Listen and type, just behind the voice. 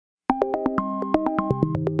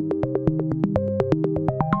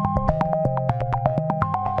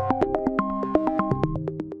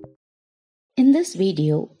this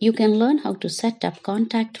video, you can learn how to set up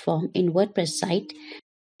contact form in WordPress site.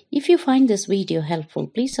 If you find this video helpful,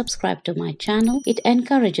 please subscribe to my channel. It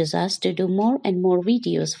encourages us to do more and more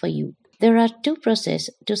videos for you. There are two processes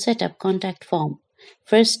to set up contact form.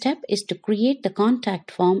 First step is to create the contact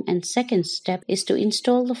form, and second step is to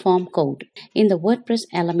install the form code in the WordPress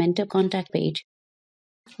Elementor contact page.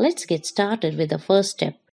 Let's get started with the first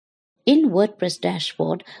step. In WordPress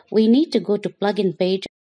dashboard, we need to go to plugin page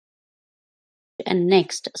and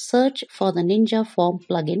next search for the Ninja Form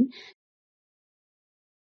plugin.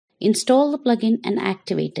 Install the plugin and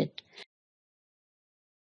activate it.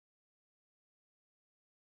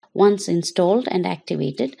 Once installed and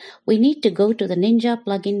activated, we need to go to the Ninja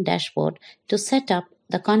plugin dashboard to set up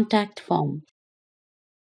the contact form.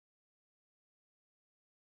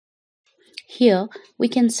 Here, we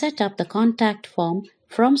can set up the contact form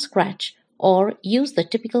from scratch or use the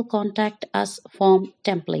typical Contact Us form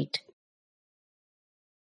template.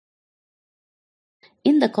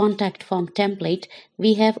 In the contact form template,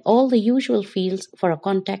 we have all the usual fields for a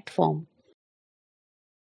contact form.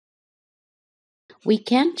 We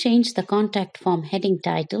can change the contact form heading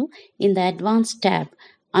title in the Advanced tab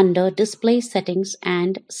under Display Settings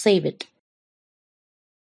and save it.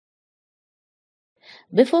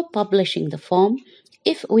 Before publishing the form,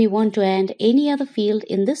 if we want to add any other field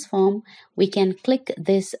in this form, we can click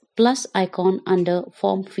this plus icon under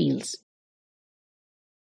Form Fields.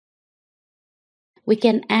 We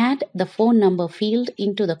can add the phone number field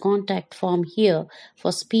into the contact form here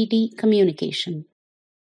for speedy communication.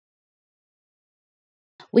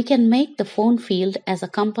 We can make the phone field as a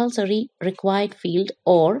compulsory required field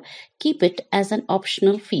or keep it as an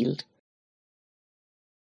optional field.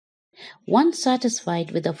 Once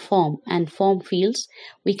satisfied with the form and form fields,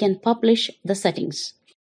 we can publish the settings.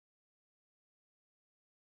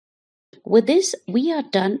 With this, we are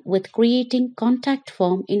done with creating contact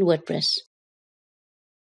form in WordPress.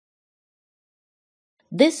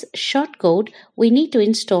 This shortcode we need to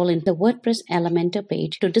install in the WordPress Elementor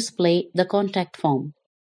page to display the contact form.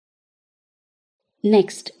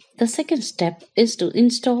 Next, the second step is to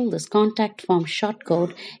install this contact form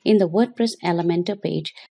shortcode in the WordPress Elementor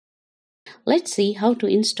page. Let's see how to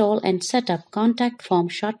install and set up contact form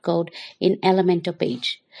shortcode in Elementor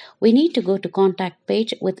page. We need to go to contact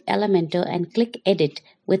page with Elementor and click Edit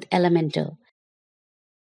with Elementor.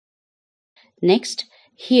 Next,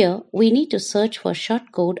 here we need to search for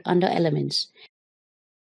shortcode under Elements.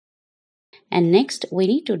 And next, we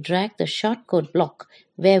need to drag the shortcode block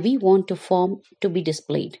where we want the form to be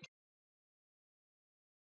displayed.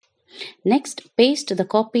 Next, paste the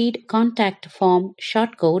copied contact form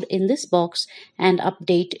shortcode in this box and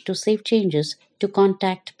update to save changes to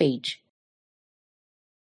contact page.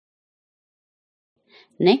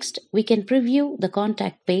 Next, we can preview the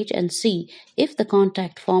contact page and see if the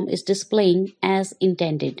contact form is displaying as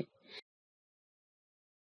intended.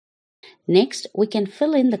 Next, we can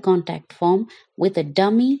fill in the contact form with the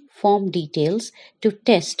dummy form details to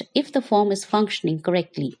test if the form is functioning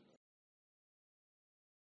correctly.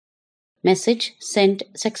 Message sent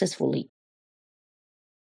successfully.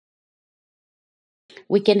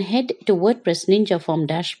 We can head to WordPress Ninja Form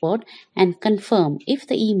dashboard and confirm if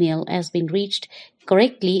the email has been reached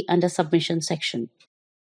correctly under Submission section.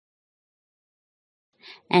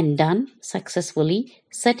 And done successfully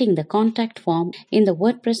setting the contact form in the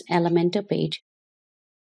WordPress Elementor page.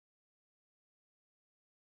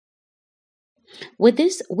 With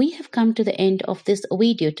this, we have come to the end of this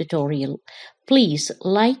video tutorial. Please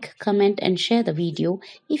like, comment and share the video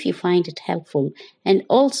if you find it helpful. And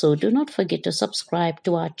also do not forget to subscribe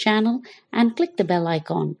to our channel and click the bell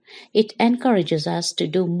icon. It encourages us to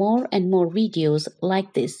do more and more videos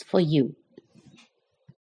like this for you.